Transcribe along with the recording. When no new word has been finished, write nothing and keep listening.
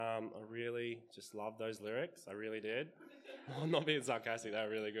I really just love those lyrics. I really did. I'm not being sarcastic. They were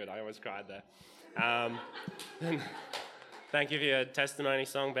really good. I almost cried there. Thank you for your testimony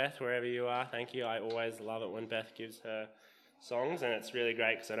song, Beth, wherever you are. Thank you. I always love it when Beth gives her songs, and it's really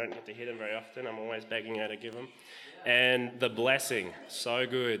great because I don't get to hear them very often. I'm always begging her to give them. And The Blessing, so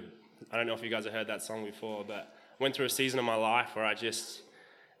good. I don't know if you guys have heard that song before, but I went through a season of my life where I just,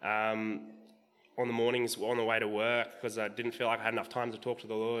 on the mornings on the way to work, because I didn't feel like I had enough time to talk to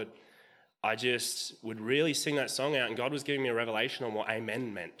the Lord, I just would really sing that song out, and God was giving me a revelation on what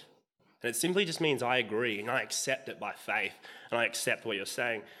amen meant. And it simply just means I agree, and I accept it by faith, and I accept what you're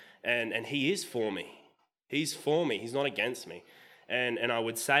saying. And He is for me. He's for me. He's not against me. And I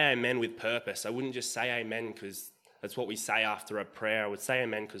would say amen with purpose. I wouldn't just say amen because that's what we say after a prayer. I would say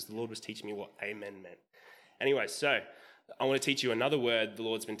amen because the Lord was teaching me what amen meant. Anyway, so I want to teach you another word the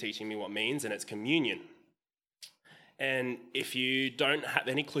Lord's been teaching me what means, and it's communion. And if you don't have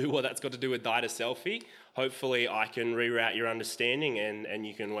any clue what that's got to do with die to selfie, hopefully I can reroute your understanding and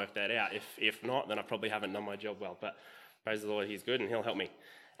you can work that out. If not, then I probably haven't done my job well. But praise the Lord, He's good and He'll help me.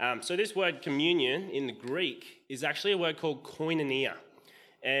 So this word communion in the Greek is actually a word called koinonia.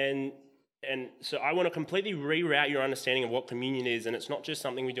 And so I want to completely reroute your understanding of what communion is. And it's not just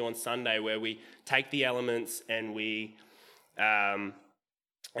something we do on Sunday where we take the elements and we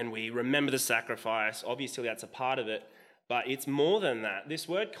remember the sacrifice. Obviously, that's a part of it. But it's more than that. This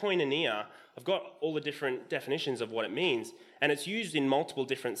word koinonia, I've got all the different definitions of what it means. And it's used in multiple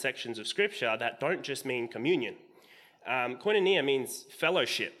different sections of Scripture that don't just mean communion. Koinonia means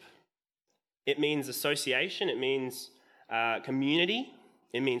fellowship. It means association. It means community.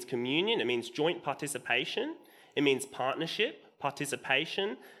 It means communion. It means joint participation. It means partnership,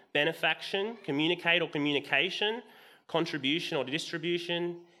 participation, benefaction, communicate or communication, contribution or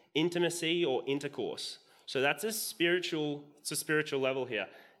distribution, intimacy or intercourse. So that's a spiritual level here.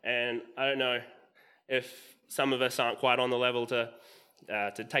 And I don't know if some of us aren't quite on the level to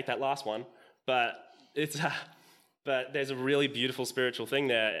take that last one, but but there's a really beautiful spiritual thing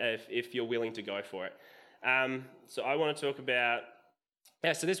there if you're willing to go for it. So I want to talk about,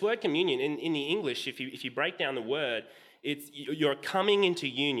 so this word communion, in the English, if you break down the word, you're coming into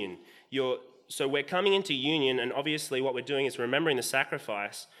union. So we're coming into union, and obviously what we're doing is remembering the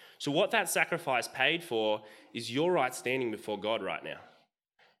sacrifice. So what that sacrifice paid for is your right standing before God right now.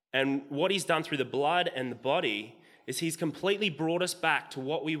 And what He's done through the blood and the body is He's completely brought us back to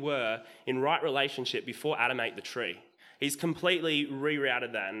what we were in right relationship before Adam ate the tree. He's completely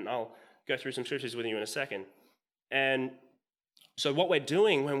rerouted that, and I'll go through some scriptures with you in a second. And so what we're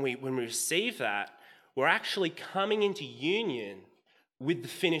doing when we receive that, we're actually coming into union with the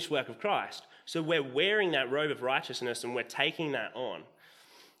finished work of Christ. So we're wearing that robe of righteousness and we're taking that on.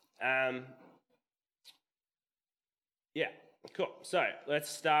 Cool. So let's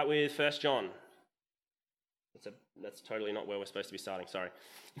start with 1 John. That's totally not where we're supposed to be starting, sorry.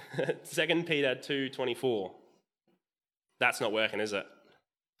 2 Peter 2:24. That's not working, is it?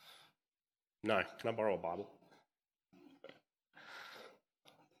 No. Can I borrow a Bible?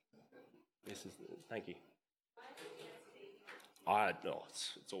 Thank you.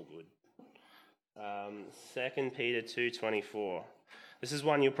 It's all good. 2 Peter 2:24. This is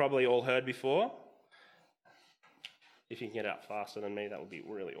one you've probably all heard before. If you can get out faster than me, that would be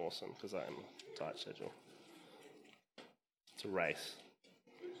really awesome because I am tight schedule. It's a race.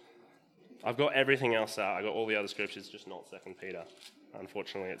 I've got everything else out. I've got all the other scriptures, just not 2 Peter.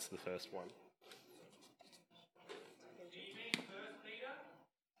 Unfortunately, it's the first one. Do you mean 1 Peter?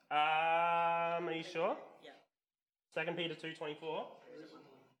 Are you sure? Yeah. 2 Peter 2:24.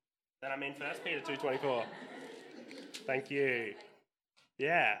 Then I mean 1 Peter 2:24. Thank you.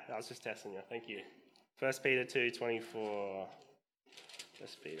 Yeah, I was just testing you. Thank you. 1 Peter 2:24.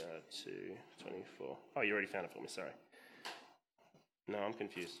 1 Peter 2:24. Oh, you already found it for me, sorry. No, I'm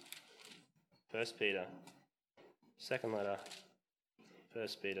confused. 1 Peter. Second letter.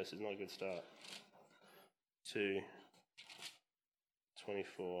 1 Peter, this is not a good start.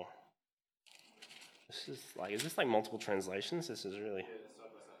 2:24. Is this like multiple translations? This is really...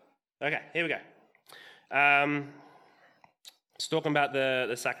 Okay, here we go. It's talking about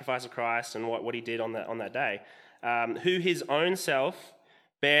the sacrifice of Christ and what He did on that day. Who His own self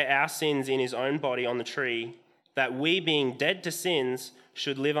bare our sins in His own body on the tree, that we, being dead to sins,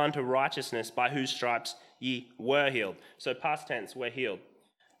 should live unto righteousness, by whose stripes ye were healed. So past tense, we're healed.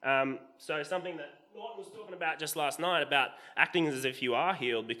 So something that Norton was talking about just last night, about acting as if you are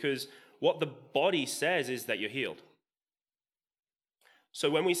healed, because what the body says is that you're healed. So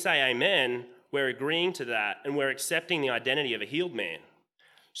when we say amen, we're agreeing to that and we're accepting the identity of a healed man.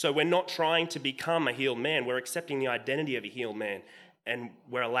 So we're not trying to become a healed man, we're accepting the identity of a healed man.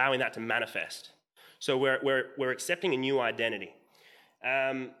 we're allowing that to manifest. So we're accepting a new identity.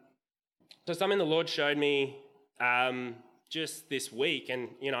 So something the Lord showed me just this week,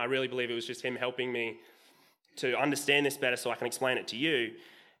 and I really believe it was just Him helping me to understand this better so I can explain it to you,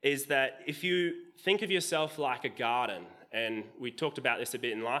 is that if you think of yourself like a garden, and we talked about this a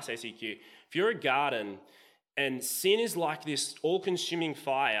bit in last ACQ, if you're a garden and sin is like this all-consuming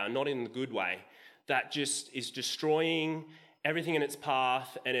fire, not in the good way, that just is destroying everything in its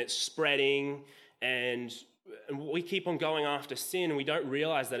path, and it's spreading, and we keep on going after sin, and we don't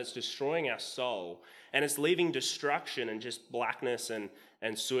realize that it's destroying our soul, and it's leaving destruction and just blackness and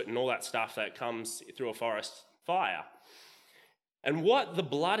soot and all that stuff that comes through a forest fire. And what the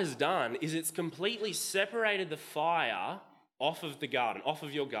blood has done is it's completely separated the fire off of the garden, off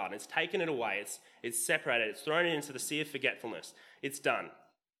of your garden. It's taken it away. It's separated. It's thrown it into the sea of forgetfulness. It's done.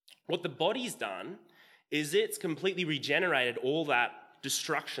 What the body's done is it's completely regenerated all that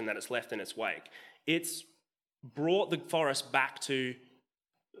destruction that it's left in its wake. It's brought the forest back to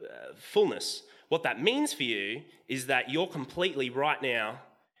fullness. What that means for you is that you're completely right now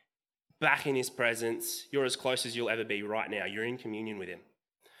back in His presence. You're as close as you'll ever be right now. You're in communion with Him.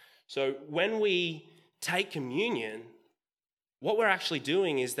 So when we take communion, what we're actually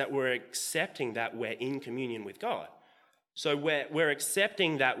doing is that we're accepting that we're in communion with God. So we're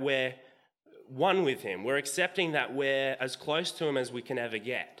accepting that we're one with Him. We're accepting that we're as close to Him as we can ever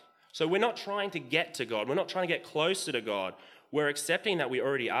get. So we're not trying to get to God. We're not trying to get closer to God. We're accepting that we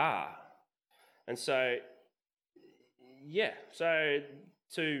already are. And so, anyway,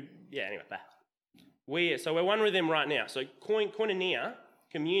 back. We're one with Him right now. So koinonia,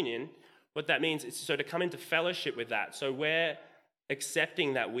 communion, what that means is to come into fellowship with that. So we're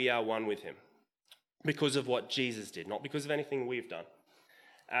accepting that we are one with Him because of what Jesus did, not because of anything we've done.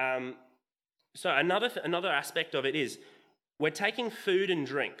 So another aspect of it is we're taking food and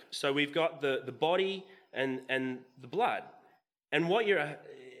drink. So we've got the body and the blood. And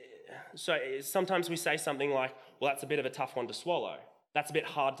so sometimes we say something like, well, that's a bit of a tough one to swallow. That's a bit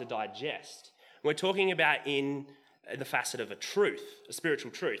hard to digest. We're talking about in the facet of a truth, a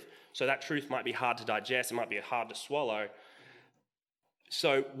spiritual truth. So that truth might be hard to digest. It might be hard to swallow.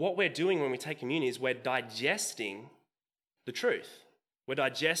 So what we're doing when we take communion is we're digesting the truth. We're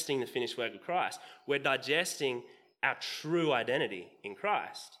digesting the finished work of Christ. We're digesting our true identity in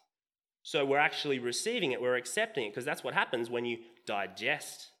Christ. So we're actually receiving it. We're accepting it, because that's what happens when you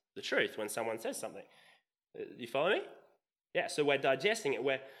digest the truth, when someone says something. You follow me? Yeah, so we're digesting it.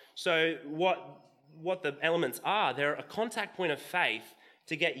 So what the elements are, they're a contact point of faith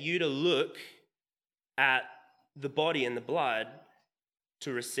to get you to look at the body and the blood,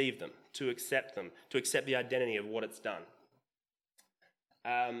 to receive them, to accept the identity of what it's done.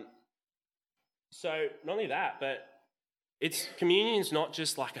 So not only that, but communion is not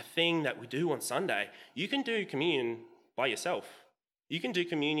just like a thing that we do on Sunday. You can do communion by yourself. You can do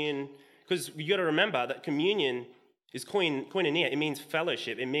communion, because you got to remember that communion is koinonia. It means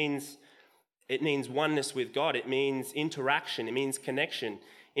fellowship. It means oneness with God. It means interaction. It means connection,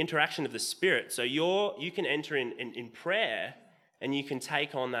 interaction of the Spirit. So you can enter in prayer, and you can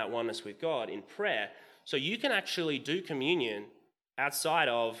take on that oneness with God in prayer. So you can actually do communion outside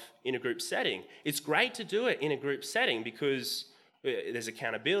of in a group setting. It's great to do it in a group setting because there's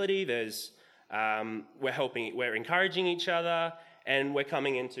accountability, we're encouraging each other, and we're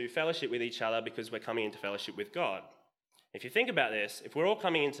coming into fellowship with each other because we're coming into fellowship with God. If you think about this, if we're all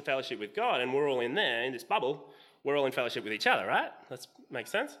coming into fellowship with God and we're all in there, in this bubble, we're all in fellowship with each other, right? That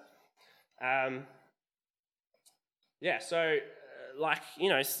makes sense? I've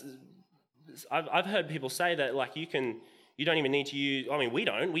heard people say that, like, you don't even need to use,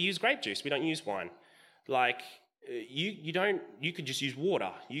 we use grape juice, we don't use wine. Like, you could just use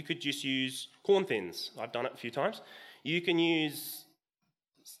water, you could just use corn thins, I've done it a few times. You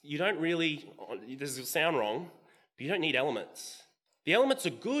don't really, this will sound wrong, but you don't need elements. The elements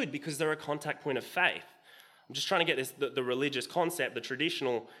are good because they're a contact point of faith. I'm just trying to get the religious concept, the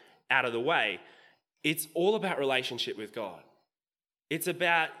traditional, out of the way. It's all about relationship with God. It's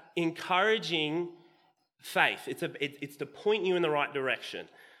about encouraging faith. It's to point you in the right direction.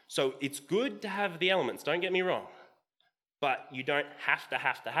 So it's good to have the elements, don't get me wrong, but you don't have to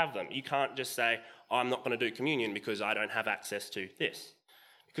have them. You can't just say, I'm not going to do communion because I don't have access to this.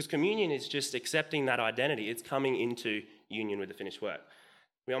 Because communion is just accepting that identity. It's coming into union with the finished work.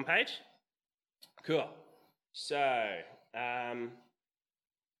 We on page? Cool. So,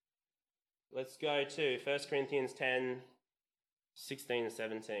 let's go to 1 Corinthians 10, 16 and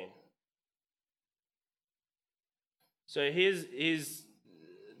 17. So here's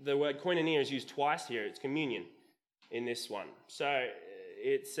the word koinonia is used twice here. It's communion. in this one. So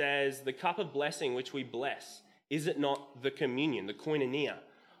it says, the cup of blessing which we bless, is it not the communion, the koinonia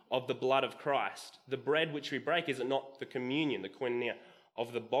of the blood of Christ? The bread which we break, is it not the communion, the koinonia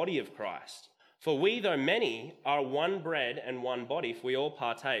of the body of Christ? For we, though many, are one bread and one body, if we all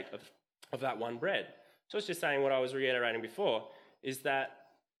partake of that one bread. So it's just saying what I was reiterating before, is that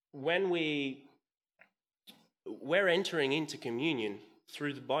when we're entering into communion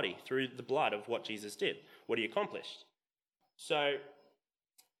through the body, through the blood of what Jesus did, what he accomplished. So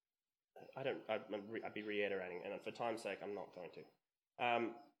I'd be reiterating, and for time's sake, I'm not going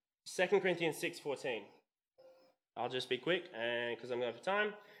to. 2 Corinthians 6:14. I'll just be quick, because I'm going for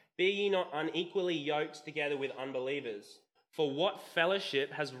time. Be ye not unequally yoked together with unbelievers. For what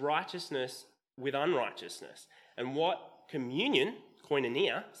fellowship has righteousness with unrighteousness? And what communion,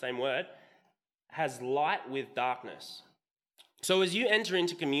 koinonia, same word, has light with darkness? So as you enter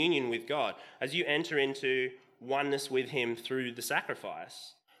into communion with God, as you enter into oneness with him through the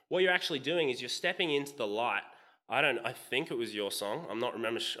sacrifice, what you're actually doing is you're stepping into the light. I think it was your song. I don't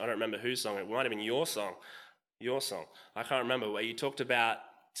remember whose song. It might have been your song. I can't remember, where you talked about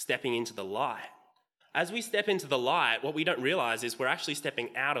stepping into the light. As we step into the light, what we don't realize is we're actually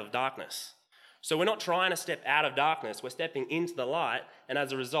stepping out of darkness. So we're not trying to step out of darkness, we're stepping into the light, and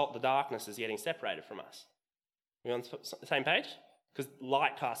as a result, the darkness is getting separated from us. Are we on the same page? Because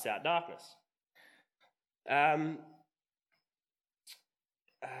light casts out darkness. How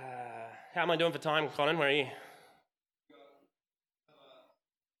am I doing for time, Conan? Where are you?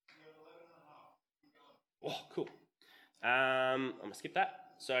 Oh, cool. I'm going to skip that.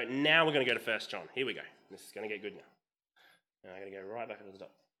 So now we're going to go to 1 John. Here we go. This is going to get good now. Now I'm going to go right back to the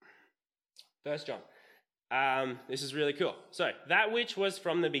top. 1 John. This is really cool. So, that which was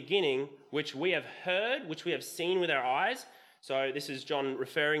from the beginning, which we have heard, which we have seen with our eyes. So this is John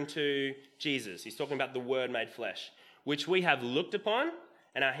referring to Jesus. He's talking about the Word made flesh. Which we have looked upon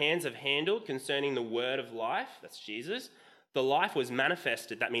and our hands have handled concerning the word of life. That's Jesus. The life was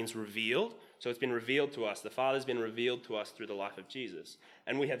manifested. That means revealed. So it's been revealed to us. The Father's been revealed to us through the life of Jesus.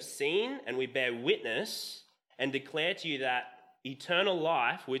 And we have seen and we bear witness and declare to you that eternal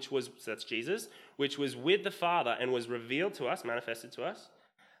life, so that's Jesus, which was with the Father and was revealed to us, manifested to us,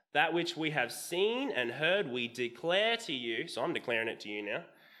 that which we have seen and heard, we declare to you, so I'm declaring it to you now,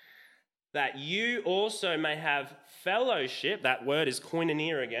 that you also may have fellowship, that word is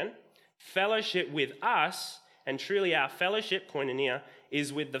koinonia again, fellowship with us, and truly our fellowship, koinonia,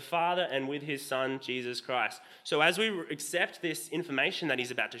 is with the Father and with his Son, Jesus Christ. So as we accept this information that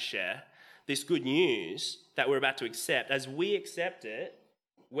he's about to share, this good news that we're about to accept, as we accept it,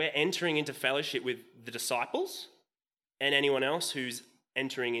 we're entering into fellowship with the disciples and anyone else who's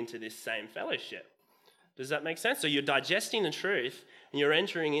entering into this same fellowship. Does that make sense? So you're digesting the truth and you're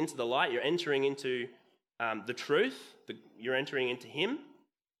entering into the light, you're entering into the truth, you're entering into him,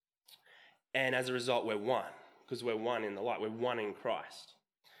 and as a result we're one, because we're one in the light, we're one in Christ.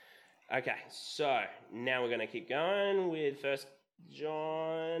 Okay, so now we're going to keep going with 1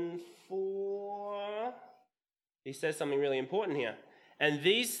 John 4. He says something really important here. And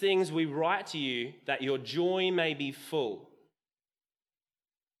these things we write to you that your joy may be full.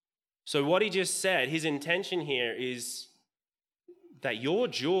 So what he just said, his intention here is that your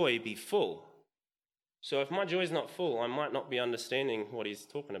joy be full. So if my joy is not full, I might not be understanding what he's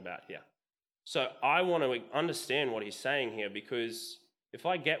talking about here. So I want to understand what he's saying here, because if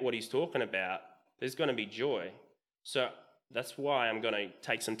I get what he's talking about, there's going to be joy. So that's why I'm going to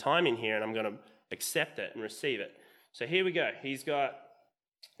take some time in here and I'm going to accept it and receive it. So here we go. He's going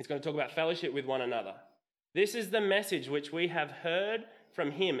to talk about fellowship with one another. This is the message which we have heard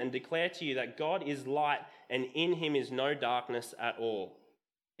from him and declare to you, that God is light and in him is no darkness at all.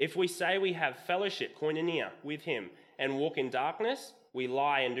 If we say we have fellowship, koinonia, with him and walk in darkness, we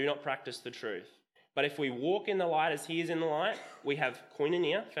lie and do not practice the truth. But if we walk in the light as he is in the light, we have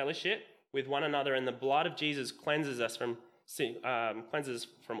koinonia, fellowship, with one another, and the blood of Jesus cleanses us from sin, cleanses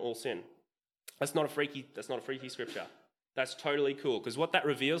from all sin. That's not a freaky scripture. That's totally cool, because what that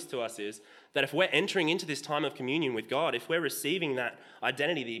reveals to us is that if we're entering into this time of communion with God, if we're receiving that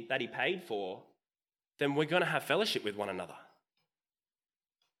identity that he paid for, then we're going to have fellowship with one another.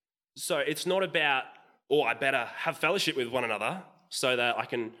 So it's not about, I better have fellowship with one another so that I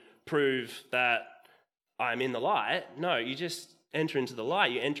can prove that I'm in the light. No, you just enter into the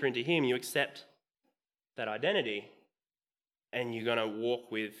light, you enter into him, you accept that identity, and you're going to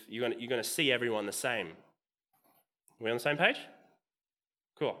walk with, you're going to see everyone the same. Are we on the same page?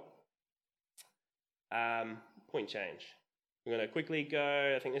 Cool. Point change. I'm going to quickly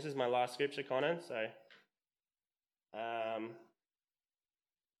go, I think this is my last scripture, Conan, so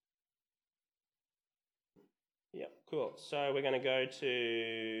Cool. So we're going to go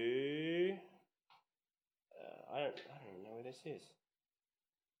to... I don't even know where this is.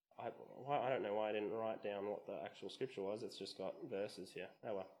 I don't know why I didn't write down what the actual scripture was. It's just got verses here.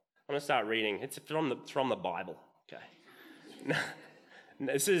 Oh well. I'm going to start reading. It's from the Bible. Okay.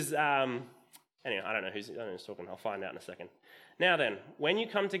 This is... Anyway, I don't know who's talking. I'll find out in a second. Now then, when you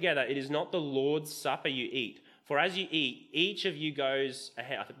come together, it is not the Lord's supper you eat. For as you eat, each of you goes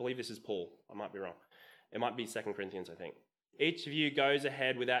ahead. I believe this is Paul. I might be wrong. It might be 2 Corinthians, I think. Each of you goes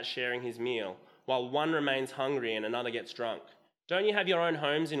ahead without sharing his meal, while one remains hungry and another gets drunk. Don't you have your own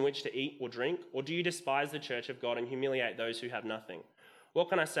homes in which to eat or drink? Or do you despise the church of God and humiliate those who have nothing? What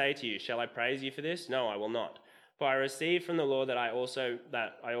can I say to you? Shall I praise you for this? No, I will not. For I received from the Lord that I also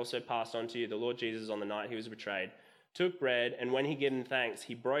passed on to you. The Lord Jesus, on the night he was betrayed, took bread, and when he given thanks,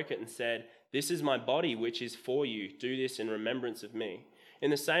 he broke it and said, "This is my body, which is for you. Do this in remembrance of me." In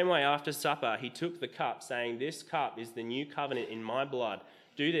the same way, after supper, he took the cup, saying, "This cup is the new covenant in my blood.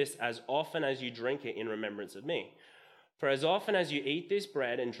 Do this as often as you drink it in remembrance of me. For as often as you eat this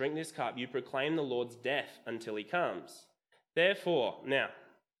bread and drink this cup, you proclaim the Lord's death until he comes. Therefore," now,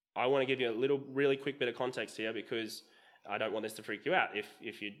 I want to give you a really quick bit of context here because I don't want this to freak you out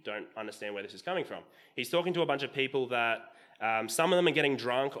if you don't understand where this is coming from. He's talking to a bunch of people that some of them are getting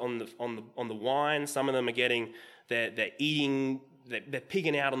drunk on the wine. Some of them are they're eating, they're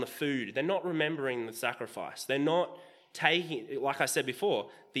pigging out on the food. They're not remembering the sacrifice. They're not taking, like I said before,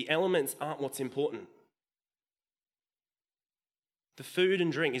 the elements aren't what's important. The food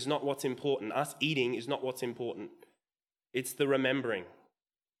and drink is not what's important. Us eating is not what's important. It's the remembering.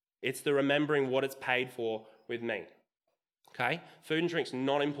 It's the remembering what it's paid for with me. Okay? Food and drink's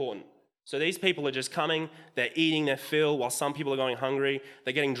not important. So these people are just coming, they're eating their fill while some people are going hungry,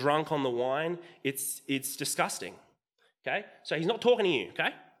 they're getting drunk on the wine. It's disgusting. Okay? So he's not talking to you,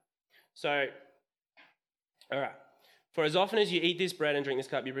 okay? So, all right. For as often as you eat this bread and drink this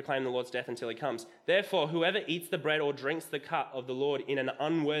cup, you proclaim the Lord's death until he comes. Therefore, whoever eats the bread or drinks the cup of the Lord in an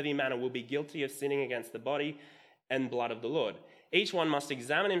unworthy manner will be guilty of sinning against the body and blood of the Lord. Each one must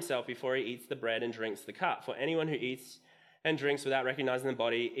examine himself before he eats the bread and drinks the cup. For anyone who eats and drinks without recognizing the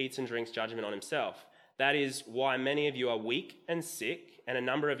body eats and drinks judgment on himself. That is why many of you are weak and sick, and a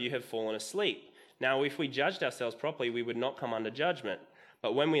number of you have fallen asleep. Now, if we judged ourselves properly, we would not come under judgment.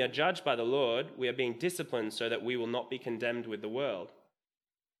 But when we are judged by the Lord, we are being disciplined so that we will not be condemned with the world.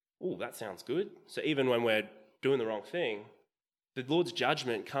 Ooh, that sounds good. So even when we're doing the wrong thing, the Lord's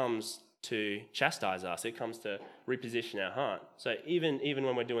judgment comes to chastise us. It comes to reposition our heart. So even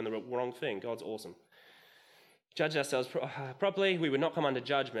when we're doing the wrong thing, God's awesome. Judge ourselves properly, we would not come under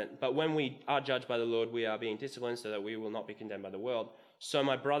judgment. But when we are judged by the Lord, we are being disciplined so that we will not be condemned by the world. So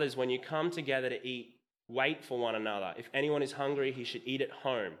my brothers, when you come together to eat, wait for one another. If anyone is hungry, he should eat at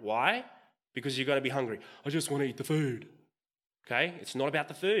home. Why? Because you've got to be hungry. I just want to eat the food. Okay? It's not about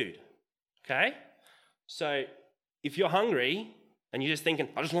the food. Okay? So if you're hungry and you're just thinking,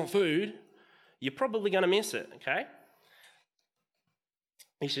 I just want food, you're probably going to miss it. Okay?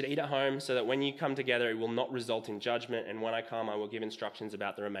 You should eat at home so that when you come together, it will not result in judgment. And when I come, I will give instructions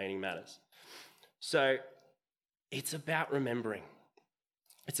about the remaining matters. So it's about remembering.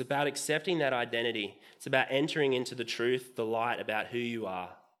 It's about accepting that identity. It's about entering into the truth, the light about who you are.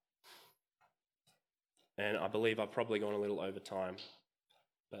 And I believe I've probably gone a little over time,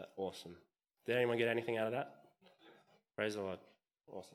 but awesome. Did anyone get anything out of that? Praise the Lord. Awesome.